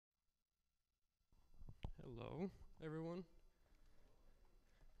Hello, everyone.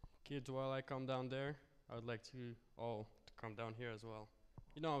 Kids, while I come down there, I would like to all to come down here as well.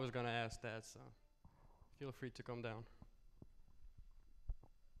 You know I was gonna ask that, so feel free to come down.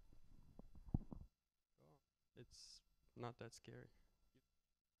 It's not that scary.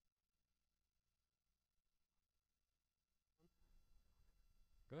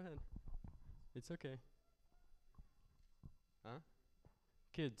 Go ahead. It's okay. Huh?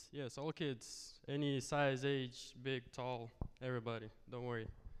 Kids, yes, all kids. Any size, age, big, tall, everybody. Don't worry.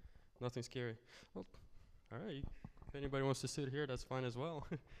 Nothing scary. Well, all right. If anybody wants to sit here, that's fine as well.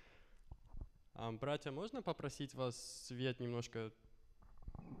 Братья, можно попросить вас свет немножко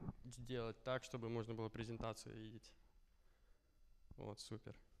сделать так, чтобы можно было презентацию видеть? Вот,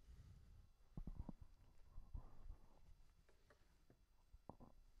 супер.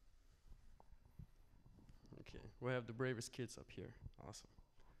 Okay, we have the bravest kids up here. Awesome.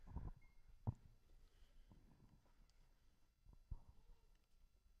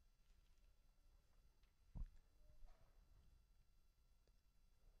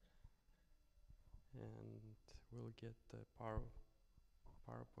 And we'll get the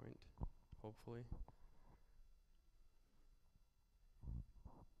PowerPoint, hopefully.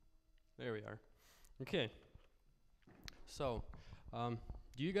 There we are. Okay. So, do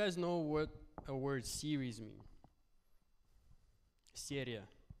you guys know what a word series means? Серия.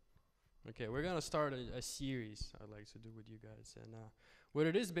 Okay, we're gonna start a series I'd like to do with you guys, and what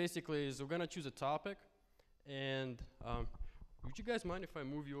it is basically is we're gonna choose a topic, and would you guys mind if I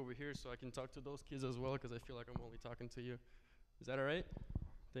move you over here so I can talk to those kids as well? Because I feel like I'm only talking to you. Is that all right?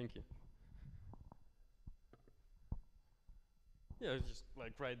 Thank you. Yeah, just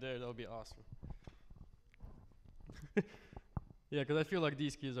like right there, that'll be awesome. Yeah, because I feel like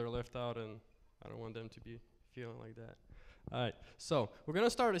these kids are left out, and I don't want them to be feeling like that. All right, so we're gonna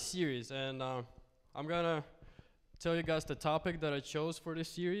start a series, and I'm gonna tell you guys the topic that I chose for this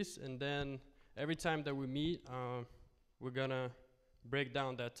series, and then every time that we meet, we're gonna break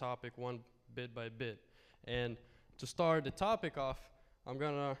down that topic one bit by bit. And to start the topic off, I'm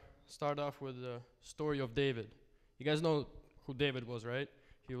gonna start off with the story of David. You guys know who David was, right?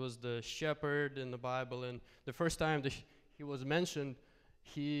 He was the shepherd in the Bible, and the first time he was mentioned,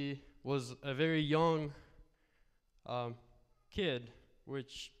 he was a very young kid,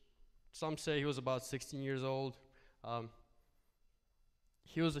 which some say he was about 16 years old.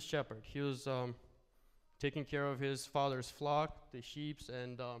 He was a shepherd. He was taking care of his father's flock, the sheep,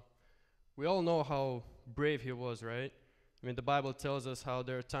 and we all know how brave he was, right? I mean, the Bible tells us how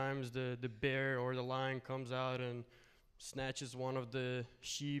there are times the bear or the lion comes out and snatches one of the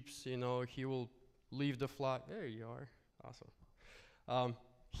sheep. You know, he will leave the flock. There you are. Awesome.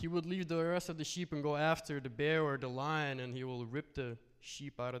 He would leave the rest of the sheep and go after the bear or the lion, and he will rip the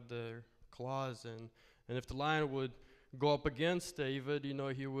sheep out of their claws. And if the lion would go up against David, you know,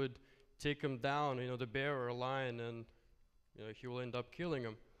 he would take him down, you know, the bear or a lion, and you know, he will end up killing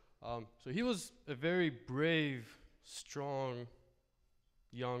him. So he was a very brave, strong,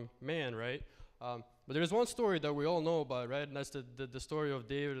 young man, right? But there's one story that we all know about, right? And that's the story of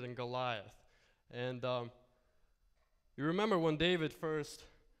David and Goliath. And you remember when David first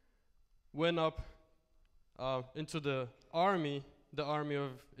went up into the army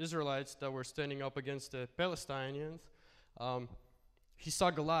of Israelites that were standing up against the Palestinians. He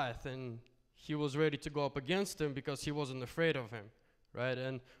saw Goliath, and he was ready to go up against him because he wasn't afraid of him, right?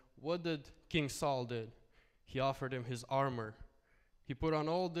 And what did King Saul did? He offered him his armor. He put on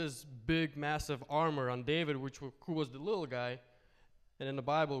all this big, massive armor on David, who was the little guy. And in the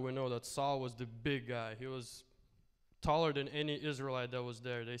Bible, we know that Saul was the big guy. He was taller than any Israelite that was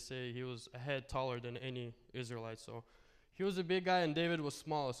there. They say he was a head taller than any Israelite. So he was a big guy, and David was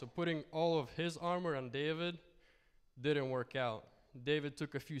small. So putting all of his armor on David didn't work out. David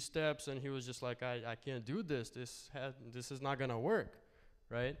took a few steps, and he was just like, I can't do this. This is not going to work,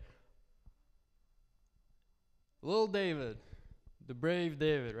 right? Little David, the brave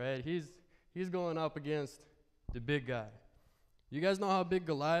David, right? He's going up against the big guy. You guys know how big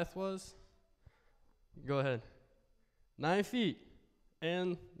Goliath was? Go ahead. 9 feet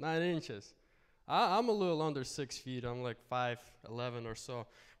and 9 inches. I'm a little under 6 feet. I'm like 5'11" or so.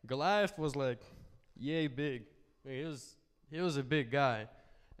 Goliath was like yay big. I mean, he was a big guy,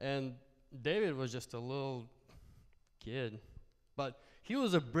 and David was just a little kid. But he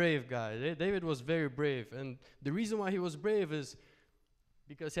was a brave guy. David was very brave, and the reason why he was brave is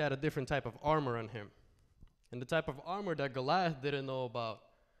because he had a different type of armor on him. And the type of armor that Goliath didn't know about,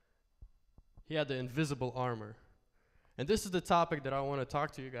 he had the invisible armor. And this is the topic that I want to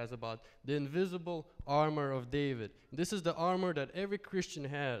talk to you guys about, the invisible armor of David. This is the armor that every Christian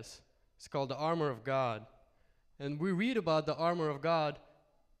has. It's called the armor of God. And we read about the armor of God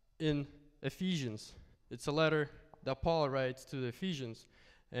in Ephesians. It's a letter that Paul writes to the Ephesians.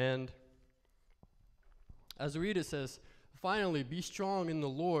 And as we read, it says, "Finally, be strong in the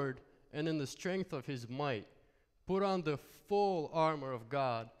Lord and in the strength of his might. Put on the full armor of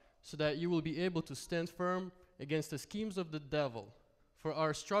God, so that you will be able to stand firm against the schemes of the devil. For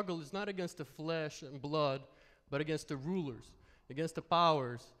our struggle is not against the flesh and blood, but against the rulers, against the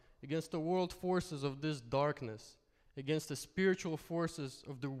powers, against the world forces of this darkness, against the spiritual forces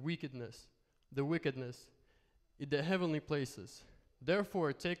of the wickedness in the heavenly places.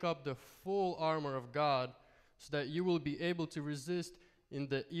 Therefore, take up the full armor of God, so that you will be able to resist in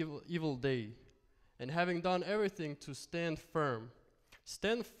the evil day, and having done everything, to stand firm.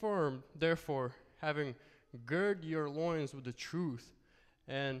 Stand firm, therefore, having girded your loins with the truth,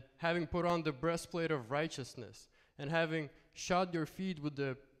 and having put on the breastplate of righteousness, and having shod your feet with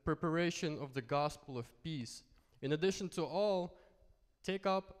the preparation of the gospel of peace. In addition to all, take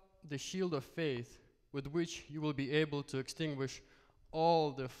up the shield of faith, with which you will be able to extinguish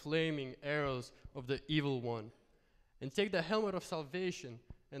all the flaming arrows of the evil one. And take the helmet of salvation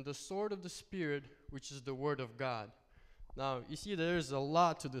and the sword of the Spirit, which is the word of God." Now, you see, there's a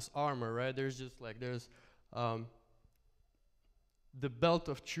lot to this armor, right? There's the belt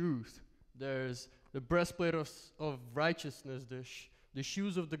of truth. There's the breastplate of righteousness, the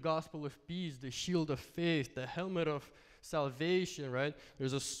shoes of the gospel of peace, the shield of faith, the helmet of salvation, right?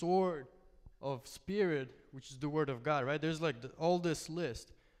 There's a sword of spirit, which is the word of God, right? There's all this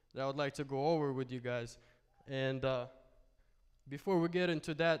list that I would like to go over with you guys. And before we get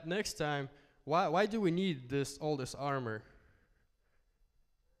into that next time, why do we need all this armor?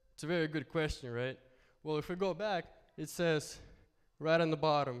 It's a very good question, right? Well, if we go back, it says right on the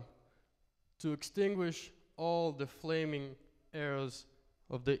bottom, to extinguish all the flaming arrows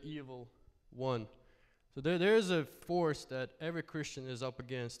of the evil one. So there's a force that every Christian is up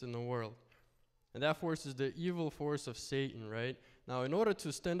against in the world. And that force is the evil force of Satan, right? Now, in order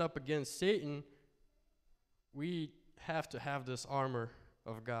to stand up against Satan, we have to have this armor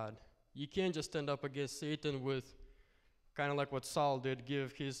of God. You can't just stand up against Satan with kind of like what Saul did,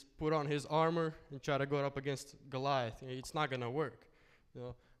 put on his armor and try to go up against Goliath. It's not going to work.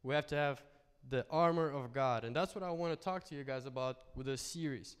 We have to have the armor of God. And that's what I want to talk to you guys about with this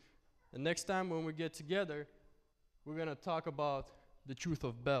series. And next time when we get together, we're going to talk about the truth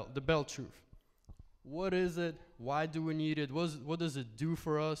of the belt truth. What is it? Why do we need it? What does it do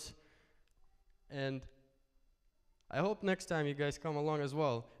for us? And I hope next time you guys come along as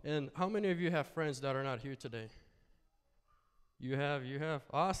well. And how many of you have friends that are not here today? You have.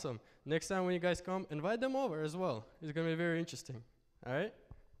 Awesome. Next time when you guys come, invite them over as well. It's going to be very interesting. All right?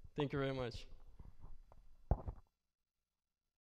 Thank you very much.